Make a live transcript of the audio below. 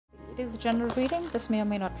is a general reading. This may or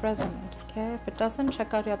may not resonate. Okay, if it doesn't,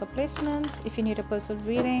 check out your other placements. If you need a personal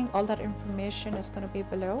reading, all that information is going to be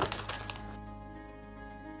below.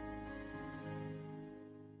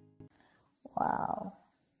 Wow.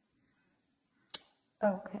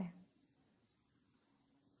 Okay.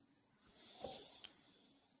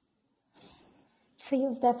 So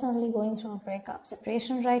you're definitely going through a breakup,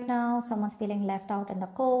 separation right now. Someone's feeling left out in the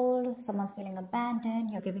cold. Someone's feeling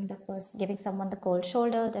abandoned. You're giving someone the cold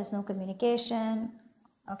shoulder. There's no communication.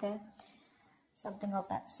 Okay, something of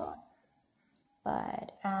that sort.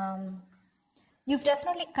 But you've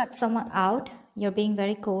definitely cut someone out. You're being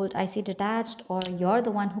very cold. I see detached, or you're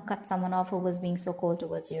the one who cut someone off who was being so cold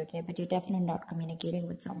towards you. Okay, but you're definitely not communicating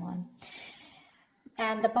with someone.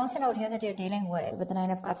 And the person out here that you're dealing with the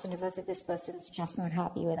 9 of Cups in reverse, this person's just not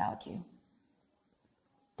happy without you.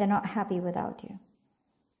 They're not happy without you.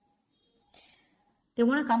 They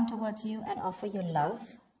want to come towards you and offer you love,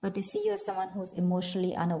 but they see you as someone who's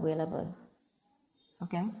emotionally unavailable.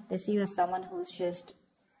 Okay? They see you as someone who's just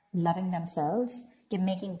loving themselves,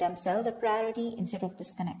 making themselves a priority instead of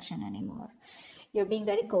this connection anymore. You're being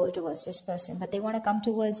very cold towards this person, but they want to come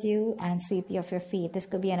towards you and sweep you off your feet. This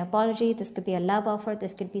could be an apology. This could be a love offer.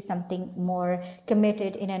 This could be something more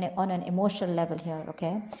committed on an emotional level here,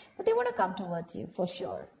 okay? But they want to come towards you for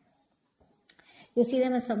sure. You see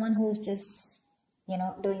them as someone who's just,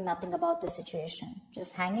 doing nothing about the situation.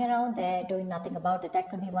 Just hanging around there, doing nothing about it. That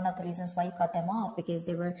could be one of the reasons why you cut them off, because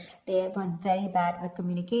they were very bad at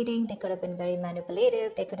communicating. They could have been very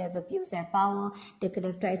manipulative. They could have abused their power. They could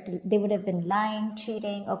have they would have been lying,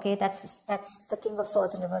 cheating. Okay, that's the King of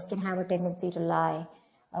Swords in reverse can have a tendency to lie.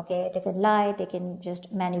 Okay, they could lie. They can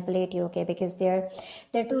just manipulate you. Okay, because they're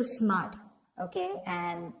too smart. Okay,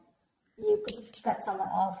 and you could cut someone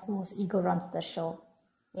off whose ego runs the show.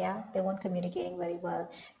 Yeah, they weren't communicating very well,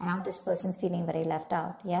 and now this person's feeling very left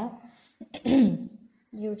out. Yeah,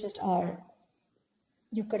 you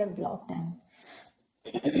could have blocked them,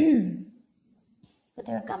 but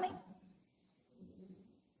they're coming.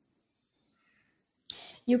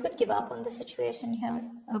 You could give up on the situation here,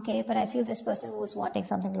 okay, but I feel this person was wanting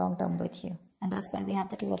something long-term with you, and that's why we have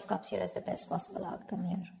the 2 of Cups here as the best possible outcome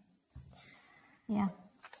here. Yeah,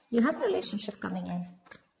 you have a relationship coming in.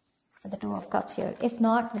 The 2 of Cups here. If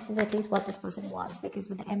not, this is at least what this person wants, because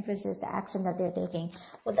with the Empress is the action that they're taking.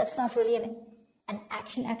 Well, that's not really an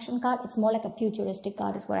action card. It's more like a futuristic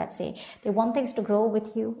card is what I'd say. They want things to grow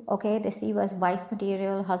with you, okay? They see you as wife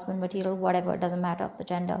material, husband material, whatever. It doesn't matter of the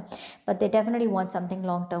gender. But they definitely want something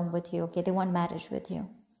long-term with you, okay? They want marriage with you.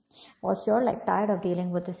 Whilst you're like tired of dealing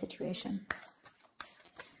with the situation.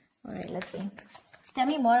 All right, let's see. Tell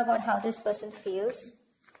me more about how this person feels.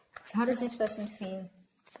 How does this person feel?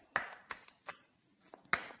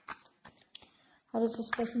 How does this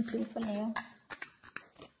person feel for Leo?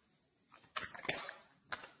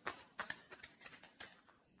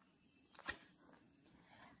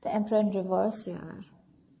 The Emperor in reverse here.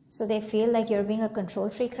 So they feel like you're being a control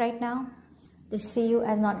freak right now. They see you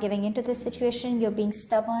as not giving into this situation. You're being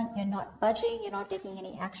stubborn. You're not budging. You're not taking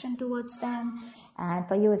any action towards them. And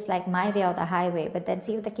for you, it's like my way or the highway. But then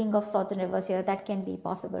see with the King of Swords in reverse here, that can be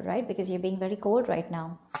possible, right? Because you're being very cold right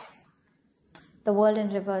now. The World in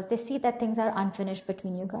reverse, they see that things are unfinished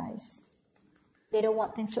between you guys. They don't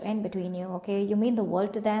want things to end between you, okay? You mean the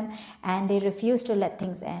world to them, and they refuse to let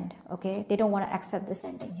things end, okay? They don't want to accept this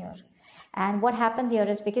ending here. And what happens here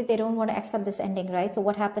is because they don't want to accept this ending, right? So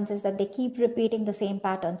what happens is that they keep repeating the same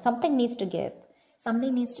pattern. Something needs to give.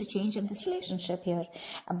 Something needs to change in this relationship here.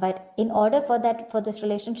 But in order for this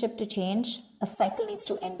relationship to change, a cycle needs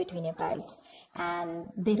to end between you guys. And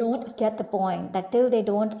they don't get the point that till they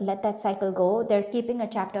don't let that cycle go, they're keeping a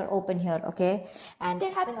chapter open here, okay? And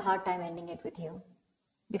they're having a hard time ending it with you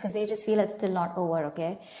because they just feel it's still not over,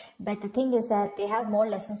 okay? But the thing is that they have more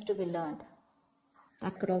lessons to be learned.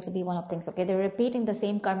 That could also be one of the things, okay? They're repeating the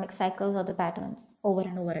same karmic cycles or the patterns over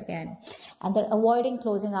and over again. And they're avoiding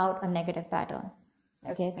closing out a negative pattern,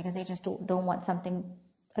 okay? Because they just don't want something,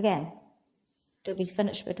 again, to be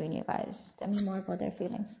finished between you guys. Tell me more about their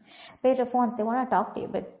feelings. Page of Wands, they want to talk to you,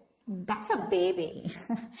 but that's a baby.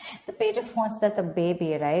 The Page of Wands, that's a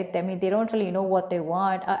baby, right? I mean, they don't really know what they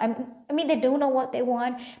want. I mean, they do know what they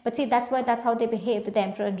want, but see, that's how they behave with the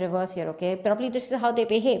Emperor in reverse here, okay? Probably this is how they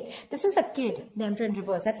behave. This is a kid, the Emperor in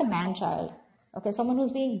reverse. That's a man-child. Okay, someone who's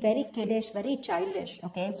being very kiddish, very childish,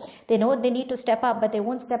 okay? They know they need to step up, but they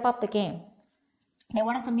won't step up the game. They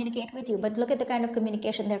want to communicate with you, but look at the kind of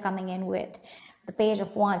communication they're coming in with. The Page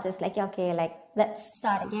of Wands is like, okay, like, let's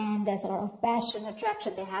start again. There's a lot of passion,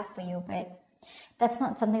 attraction they have for you, but That's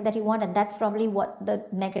not something that you want, and that's probably what the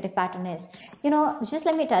negative pattern is. You know, just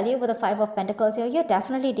let me tell you, with the Five of Pentacles here, you're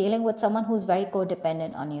definitely dealing with someone who's very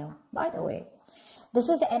codependent on you, by the way. This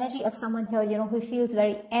is the energy of someone here, you know, who feels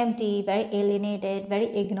very empty, very alienated,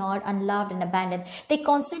 very ignored, unloved, and abandoned. They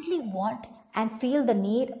constantly want and feel the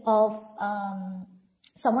need of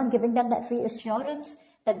someone giving them that reassurance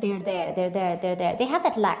that they're there, they're there, they're there. They have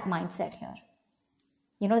that lack mindset here.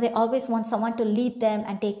 You know, they always want someone to lead them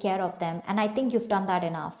and take care of them. And I think you've done that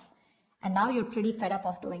enough. And now you're pretty fed up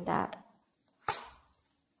of doing that.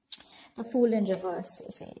 The Fool in reverse,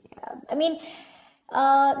 you see. I mean,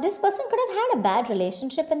 this person could have had a bad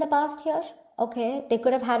relationship in the past here. Okay, they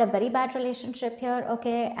could have had a very bad relationship here.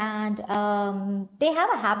 Okay, and they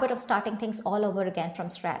have a habit of starting things all over again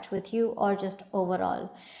from scratch with you, or just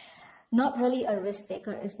overall. Not really a risk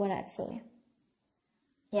taker is what I'd say.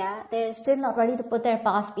 Yeah, they're still not ready to put their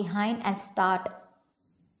past behind and start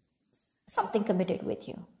something committed with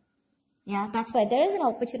you. Yeah, that's why there is an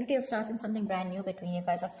opportunity of starting something brand new between you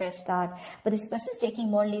guys, a fresh start. But this person is taking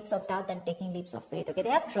more leaps of doubt than taking leaps of faith. Okay, they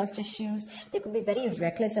have trust issues. They could be very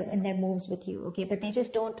reckless in their moves with you. Okay, but they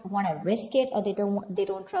just don't want to risk it, or they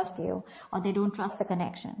don't trust you, or they don't trust the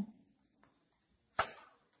connection.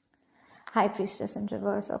 High Priestess in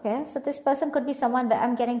reverse. Okay, so this person could be someone, but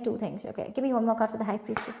I'm getting two things. Okay, give me one more card for the High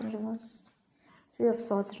Priestess in reverse. Three of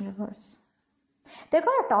Swords in reverse. They're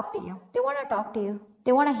going to talk to you. They want to talk to you.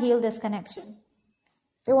 They want to heal this connection.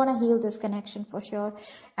 They want to heal this connection for sure.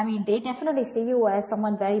 I mean, they definitely see you as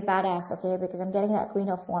someone very badass, okay? Because I'm getting that Queen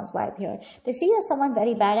of Wands vibe here. They see you as someone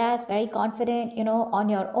very badass, very confident, you know, on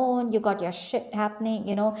your own. You got your shit happening,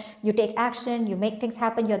 you know. You take action, you make things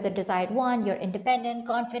happen. You're the desired one. You're independent,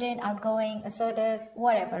 confident, outgoing, assertive,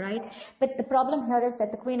 whatever, right? But the problem here is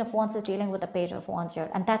that the Queen of Wands is dealing with the Page of Wands here.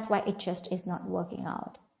 And that's why it just is not working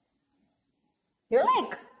out. You're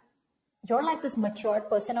like this matured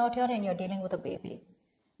person out here, and you're dealing with a baby.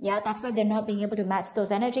 Yeah, that's why they're not being able to match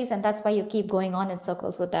those energies, and that's why you keep going on in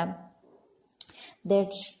circles with them. They're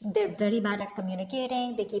very bad at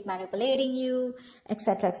communicating. They keep manipulating you,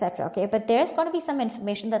 etc., etc. Okay, but there's going to be some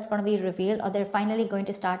information that's going to be revealed, or they're finally going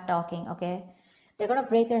to start talking. Okay, they're going to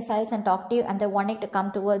break their silence and talk to you, and they're wanting to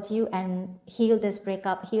come towards you and heal this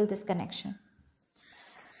breakup, heal this connection.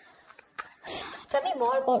 Tell me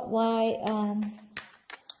more about why,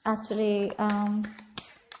 tell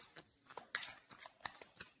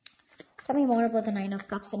me more about the Nine of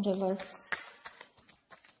Cups in reverse.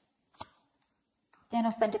 Ten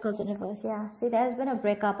of Pentacles in reverse. Yeah, see, there's been a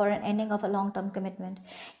breakup or an ending of a long-term commitment.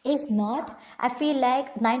 If not, I feel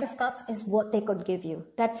like Nine of Cups is what they could give you.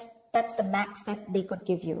 That's the max that they could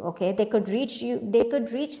give you. Okay, they could reach you. They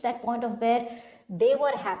could reach that point of where they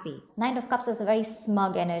were happy. Nine of Cups is a very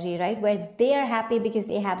smug energy, right? Where they are happy because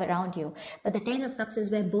they have around you. But the Ten of Cups is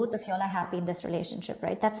where both of y'all are happy in this relationship,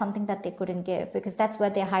 right? That's something that they couldn't give, because that's where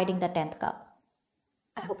they're hiding the 10th cup.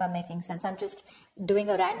 I hope I'm making sense. I'm just doing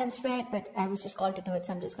a random spread, but I was just called to do it,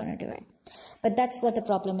 so I'm just going to do it. But that's what the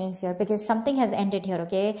problem is here, because something has ended here,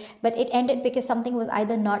 okay? But it ended because something was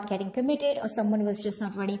either not getting committed, or someone was just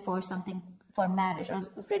not ready for something, for marriage, or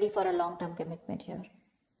ready for a long-term commitment here.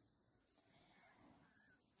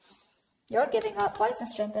 You're giving up. Why is the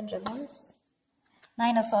Strength in reverse?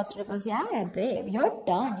 Nine of Swords reverse. Yeah, babe. You're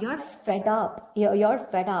done. You're fed up. You're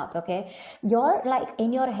fed up, okay? You're like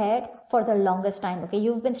in your head for the longest time, okay?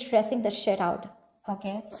 You've been stressing the shit out,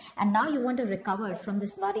 okay? And now you want to recover from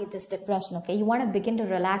this worry, this depression, okay? You want to begin to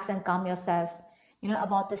relax and calm yourself, you know,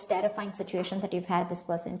 about this terrifying situation that you've had this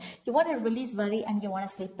person. You want to release worry, and you want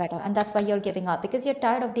to sleep better. And that's why you're giving up, because you're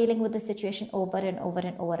tired of dealing with this situation over and over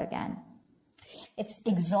and over again. It's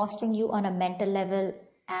exhausting you on a mental level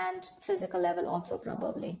and physical level also,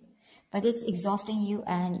 probably. But it's exhausting you,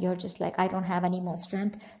 and you're just like, I don't have any more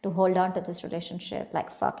strength to hold on to this relationship.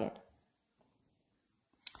 Like, fuck it.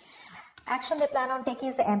 Action they plan on taking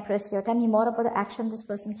is the Empress here. Tell me more about the action this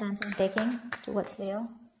person plans on taking towards Leo.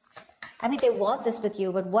 I mean, they want this with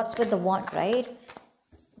you, but what's with the want, right?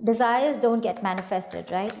 Desires don't get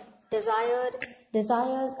manifested, right?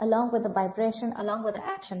 Desires along with the vibration, along with the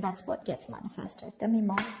action, that's what gets manifested. Tell me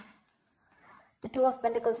more. The Two of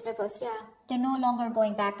Pentacles reverse. Yeah, they're no longer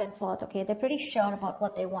going back and forth, okay? They're pretty sure about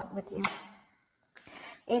what they want with you.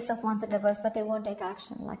 Ace of Wands in reverse, but they won't take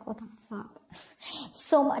action. Like, what the fuck?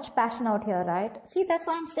 So much passion out here, right? See, that's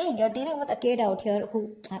what I'm saying. You're dealing with a kid out here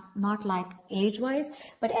who, not like age-wise,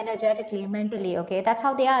 but energetically, mentally, okay? That's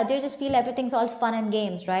how they are. They just feel everything's all fun and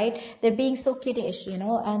games, right? They're being so kiddish, you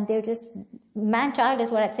know, and they're just... Man-child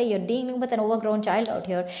is what I'd say. You're dealing with an overgrown child out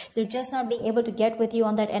here. They're just not being able to get with you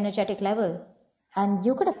on that energetic level. And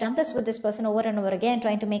you could have done this with this person over and over again,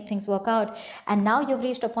 trying to make things work out. And now you've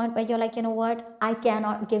reached a point where you're like, you know what? I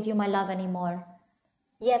cannot give you my love anymore.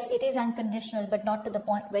 Yes, it is unconditional, but not to the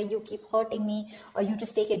point where you keep hurting me, or you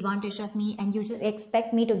just take advantage of me and you just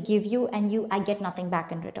expect me to give you and I get nothing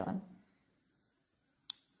back in return.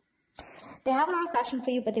 They have a lot of passion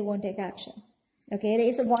for you, but they won't take action. Okay, the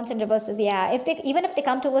Ace of Wands in reverse is, yeah, even if they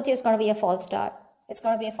come towards you, it's going to be a false start. It's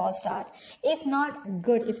going to be a false start. If not,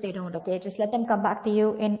 good if they don't, okay? Just let them come back to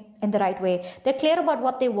you in the right way. They're clear about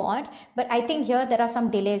what they want, but I think here there are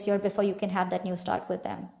some delays here before you can have that new start with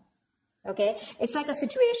them. Okay, it's like a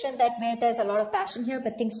situation that where there's a lot of passion here,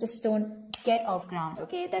 but things just don't get off ground.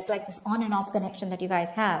 Okay, there's like this on and off connection that you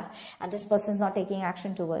guys have, and this person's not taking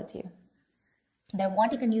action towards you. They're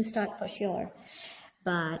wanting a new start for sure,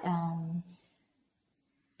 but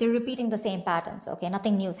they're repeating the same patterns. Okay,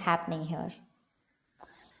 nothing new is happening here.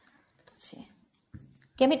 Let's see.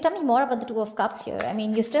 Tell me more about the Two of Cups here. I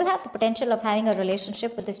mean, you still have the potential of having a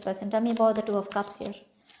relationship with this person. Tell me about the Two of Cups here.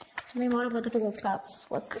 Tell me more about the Two of Cups.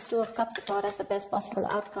 What's this Two of Cups about as the best possible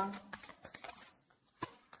outcome?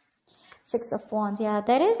 Six of Wands. Yeah,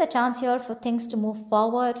 there is a chance here for things to move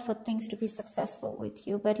forward, for things to be successful with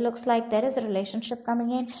you. But it looks like there is a relationship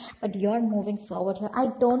coming in, but you're moving forward here. I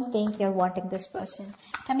don't think you're wanting this person.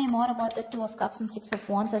 Tell me more about the Two of Cups and Six of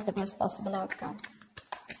Wands as the best possible outcome.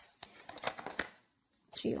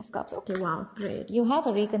 Three of Cups. Okay, wow, great. You have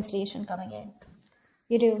a reconciliation coming in.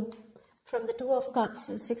 You do. From the Two of Cups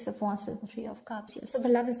to the Six of Wands to the Three of Cups here. So the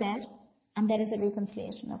love is there and there is a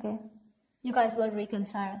reconciliation, okay? You guys will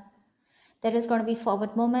reconcile. There is going to be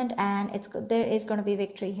forward movement and there is going to be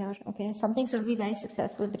victory here, okay? Something's going to be very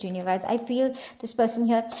successful between you guys. I feel this person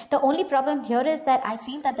here. The only problem here is that I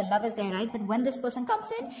feel that the love is there, right? But when this person comes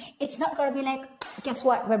in, it's not going to be like, guess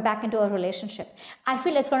what? We're back into a relationship. I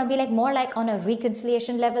feel it's going to be like more like on a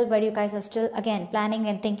reconciliation level where you guys are still, again, planning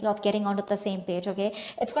and thinking of getting onto the same page, okay?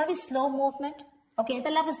 It's going to be slow movement. Okay,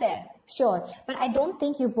 the love is there, sure. But I don't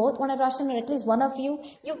think you both want to rush in, or at least one of you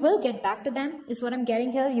will get back to them, is what I'm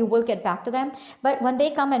getting here. You will get back to them. But when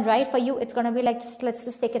they come and write for you, it's going to be like, let's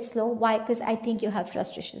just take it slow. Why? Because I think you have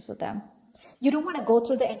trust issues with them. You don't want to go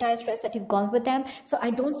through the entire stress that you've gone with them. So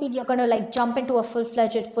I don't feel you're going to like jump into a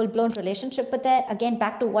full-fledged, full-blown relationship with that. Again,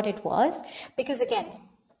 back to what it was. Because again,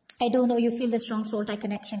 I don't know, you feel the strong soul tie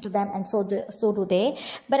connection to them, and so do they.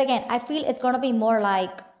 But again, I feel it's going to be more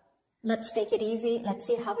like, let's take it easy. Let's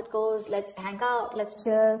see how it goes. Let's hang out. Let's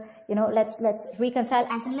chill. You know, let's reconcile.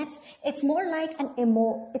 As in, it's more like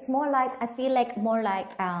it's more like, I feel like more like,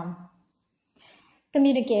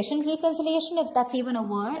 communication reconciliation, if that's even a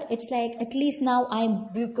word. It's like, at least now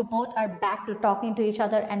we both are back to talking to each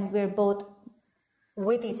other and we're both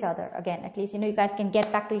with each other again. At least, you know, you guys can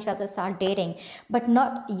get back to each other, start dating, but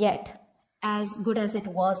not yet as good as it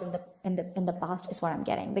was in the past, is what I'm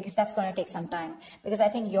getting, because that's going to take some time. Because I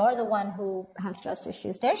think you're the one who has trust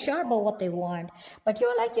issues. They're sure about what they want, but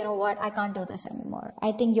you're like, you know what, I can't do this anymore.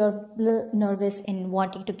 I think you're a little nervous in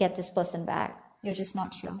wanting to get this person back. You're just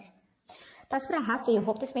not sure. That's what I have for you.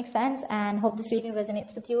 Hope this makes sense and hope this reading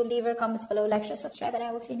resonates with you. Leave your comments below, like, share, subscribe, and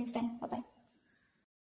I will see you next time. Bye bye.